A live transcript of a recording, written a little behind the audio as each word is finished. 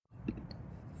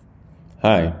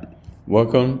Hi,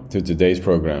 welcome to today's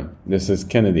program. This is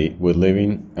Kennedy with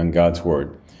Living on God's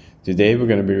Word. Today we're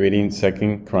going to be reading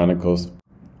 2 Chronicles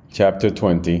chapter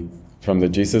 20 from the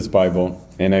Jesus Bible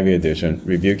NIV edition,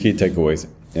 review key takeaways,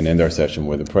 and end our session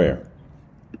with a prayer.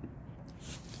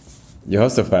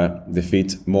 Jehoshaphat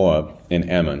defeats Moab and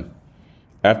Ammon.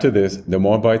 After this, the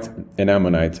Moabites and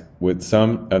Ammonites with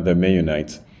some of the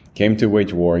Meunites came to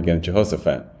wage war against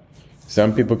Jehoshaphat.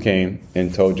 Some people came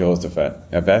and told Jehoshaphat,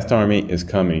 "A vast army is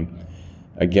coming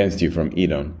against you from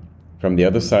Edom, from the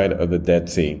other side of the Dead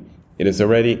Sea. It is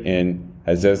already in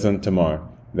Hazezon Tamar,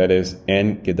 that is,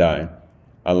 En-Gedi."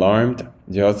 Alarmed,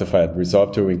 Jehoshaphat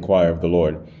resolved to inquire of the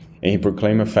Lord, and he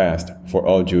proclaimed a fast for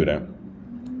all Judah.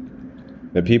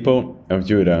 The people of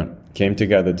Judah came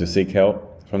together to seek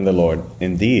help from the Lord.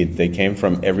 Indeed, they came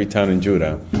from every town in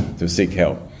Judah to seek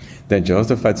help. Then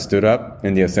Jehoshaphat stood up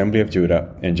in the assembly of Judah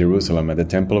and Jerusalem at the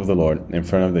temple of the Lord in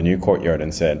front of the new courtyard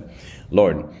and said,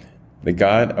 "Lord, the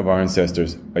God of our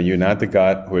ancestors, are you not the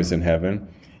God who is in heaven?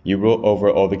 You rule over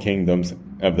all the kingdoms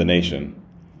of the nation.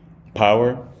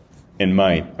 Power and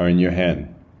might are in your hand,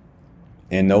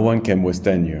 and no one can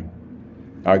withstand you.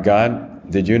 Our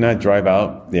God, did you not drive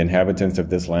out the inhabitants of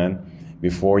this land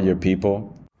before your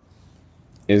people,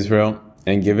 Israel,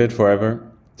 and give it forever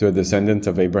to a descendant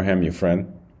of Abraham your friend?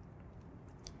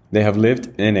 They have lived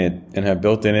in it and have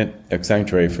built in it a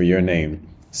sanctuary for your name,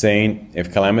 saying, if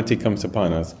calamity comes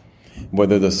upon us,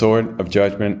 whether the sword of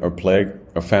judgment or plague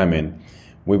or famine,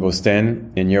 we will stand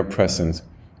in your presence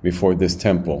before this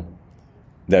temple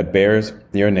that bears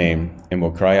your name and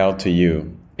will cry out to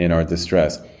you in our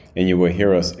distress, and you will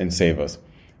hear us and save us.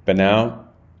 But now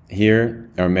here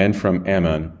are men from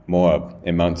Ammon, Moab,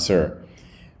 and Mount Seir,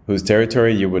 whose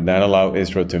territory you would not allow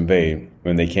Israel to invade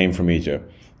when they came from Egypt.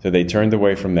 So they turned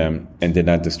away from them and did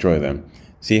not destroy them.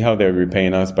 See how they're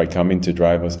repaying us by coming to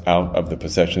drive us out of the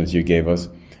possessions you gave us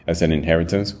as an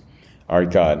inheritance? Our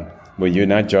God, will you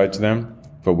not judge them?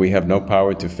 For we have no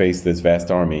power to face this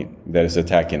vast army that is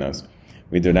attacking us.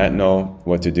 We do not know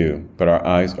what to do, but our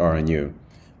eyes are on you."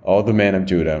 All the men of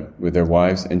Judah, with their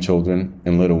wives and children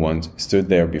and little ones, stood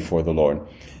there before the Lord.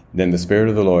 Then the Spirit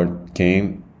of the Lord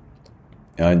came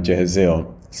on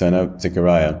Jehaziel, son of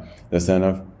Zechariah, the son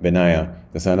of Benaiah,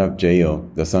 the son of Jael,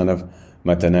 the son of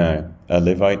Mattaniah, a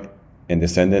Levite and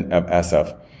descendant of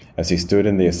Asaph, as he stood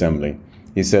in the assembly.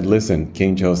 He said, "Listen,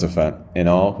 King Jehoshaphat, and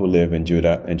all who live in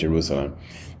Judah and Jerusalem.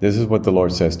 This is what the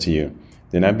Lord says to you.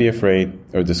 Do not be afraid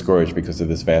or discouraged because of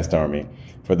this vast army,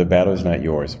 for the battle is not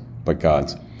yours, but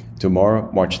God's. Tomorrow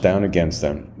march down against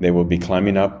them. They will be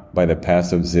climbing up by the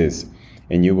pass of Ziz,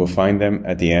 and you will find them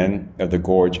at the end of the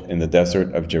gorge in the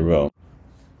desert of Jeruel.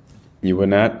 You will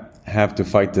not have to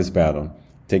fight this battle.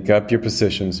 Take up your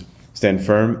positions, stand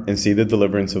firm, and see the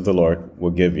deliverance of the Lord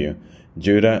will give you,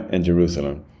 Judah and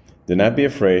Jerusalem. Do not be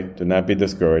afraid, do not be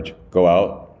discouraged. Go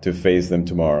out to face them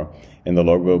tomorrow, and the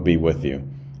Lord will be with you."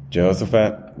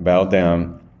 Jehoshaphat bowed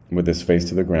down with his face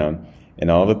to the ground,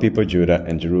 and all the people of Judah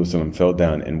and Jerusalem fell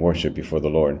down and worshipped before the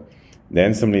Lord.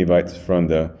 Then some Levites from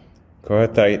the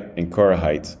Kohathite and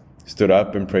Korahites stood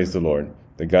up and praised the Lord,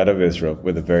 the God of Israel,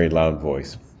 with a very loud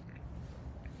voice.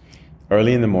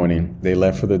 Early in the morning, they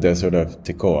left for the desert of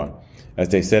Tekoa. As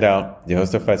they set out,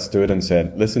 Jehoshaphat stood and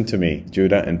said, "Listen to me,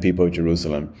 Judah and people of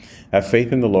Jerusalem. Have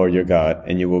faith in the Lord your God,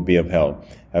 and you will be upheld.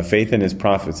 Have faith in his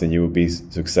prophets, and you will be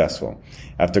successful."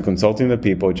 After consulting the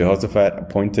people, Jehoshaphat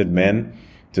appointed men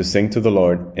to sing to the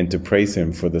Lord and to praise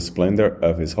him for the splendor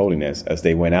of his holiness as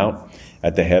they went out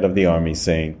at the head of the army,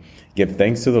 saying, "Give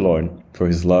thanks to the Lord, for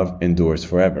his love endures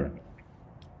forever."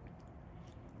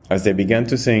 As they began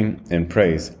to sing and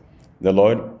praise, the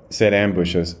Lord set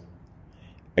ambushes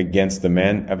against the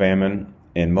men of Ammon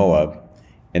and Moab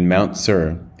and Mount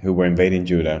Seir who were invading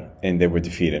Judah, and they were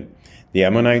defeated. The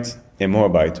Ammonites and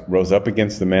Moabites rose up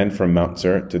against the men from Mount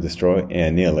Seir to destroy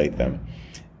and annihilate them.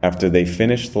 After they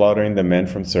finished slaughtering the men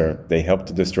from Seir, they helped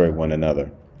to destroy one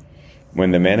another. When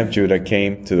the men of Judah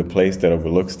came to the place that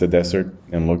overlooks the desert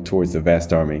and looked towards the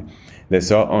vast army, they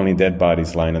saw only dead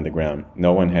bodies lying on the ground.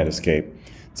 No one had escaped.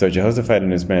 So Jehoshaphat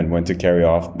and his men went to carry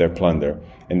off their plunder,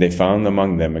 and they found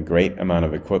among them a great amount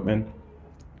of equipment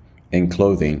and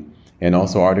clothing, and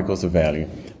also articles of value,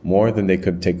 more than they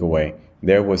could take away.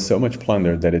 There was so much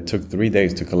plunder that it took 3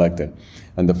 days to collect it.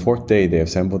 On the 4th day they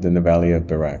assembled in the valley of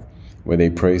Barak, where they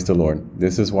praised the Lord.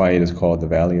 This is why it is called the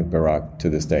valley of Barak to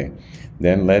this day.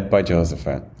 Then, led by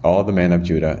Jehoshaphat, all the men of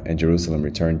Judah and Jerusalem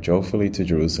returned joyfully to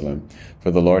Jerusalem, for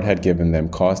the Lord had given them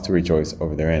cause to rejoice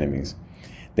over their enemies.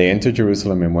 They entered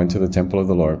Jerusalem and went to the temple of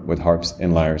the Lord with harps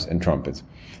and lyres and trumpets.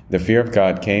 The fear of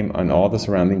God came on all the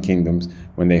surrounding kingdoms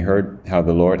when they heard how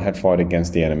the Lord had fought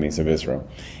against the enemies of Israel.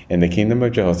 And the kingdom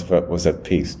of Jehoshaphat was at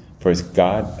peace, for his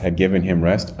God had given him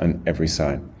rest on every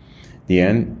side. The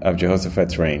end of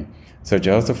Jehoshaphat's reign. So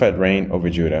Jehoshaphat reigned over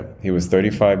Judah. He was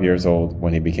 35 years old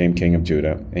when he became king of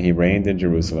Judah, and he reigned in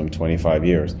Jerusalem 25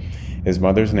 years. His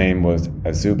mother's name was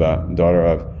Azubah, daughter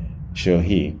of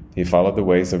Shilhi. He followed the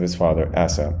ways of his father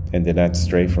Asa, and did not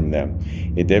stray from them.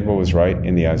 He did what was right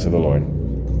in the eyes of the Lord.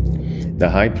 The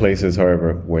high places,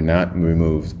 however, were not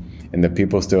removed, and the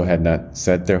people still had not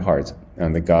set their hearts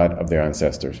on the God of their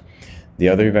ancestors. The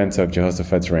other events of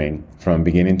Jehoshaphat's reign, from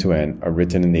beginning to end, are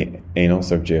written in the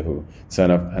annals of Jehu,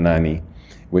 son of Hanani,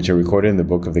 which are recorded in the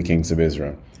book of the kings of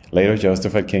Israel. Later,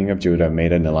 Jehoshaphat, king of Judah,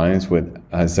 made an alliance with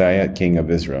Ahaziah, king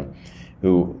of Israel,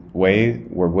 whose ways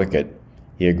were wicked.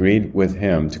 He agreed with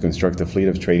him to construct a fleet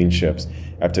of trading ships.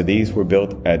 After these were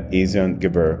built at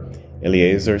Ezion-Geber,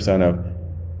 Eleazar, son of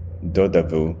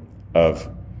Dodavu of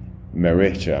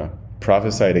Marisha,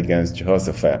 prophesied against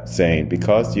Jehoshaphat, saying,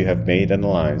 "Because you have made an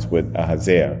alliance with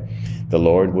Ahaziah, the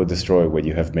Lord will destroy what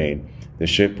you have made." The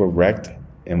ships were wrecked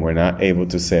and were not able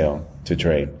to sail to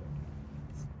trade.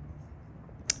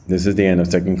 This is the end of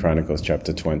 2 Chronicles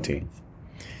chapter 20.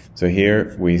 So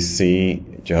here we see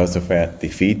Jehoshaphat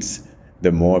defeats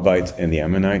the Moabites and the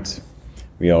Ammonites.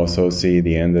 We also see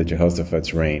the end of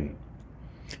Jehoshaphat's reign.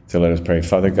 So let us pray.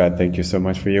 Father God, thank you so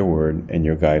much for your word and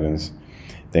your guidance.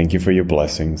 Thank you for your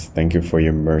blessings. Thank you for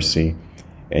your mercy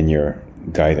and your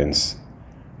guidance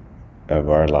of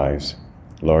our lives.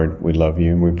 Lord, we love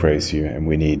you and we praise you and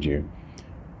we need you.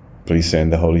 Please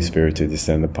send the Holy Spirit to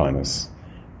descend upon us.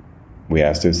 We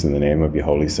ask this in the name of your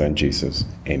Holy Son, Jesus.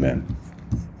 Amen.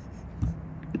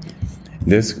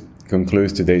 This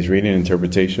concludes today's reading and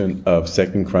interpretation of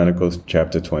 2 Chronicles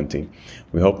chapter 20.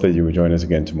 We hope that you will join us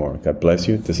again tomorrow. God bless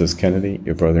you. This is Kennedy,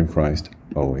 your brother in Christ,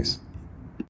 always.